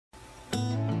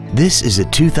This is a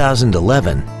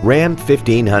 2011 Ram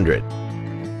 1500.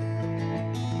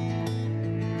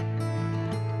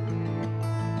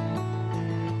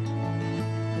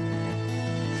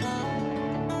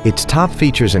 Its top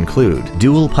features include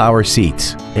dual power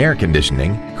seats, air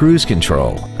conditioning, cruise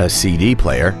control, a CD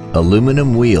player,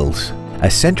 aluminum wheels,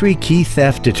 a Sentry key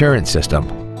theft deterrent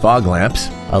system, fog lamps,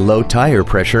 a low tire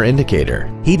pressure indicator,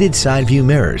 heated side view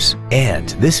mirrors, and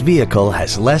this vehicle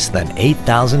has less than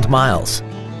 8,000 miles.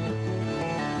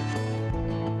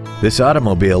 This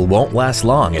automobile won't last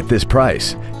long at this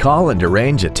price. Call and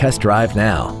arrange a test drive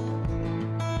now.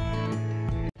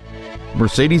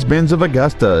 Mercedes-Benz of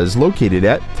Augusta is located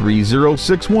at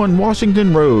 3061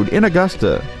 Washington Road in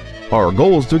Augusta. Our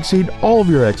goal is to exceed all of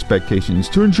your expectations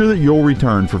to ensure that you'll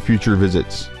return for future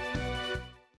visits.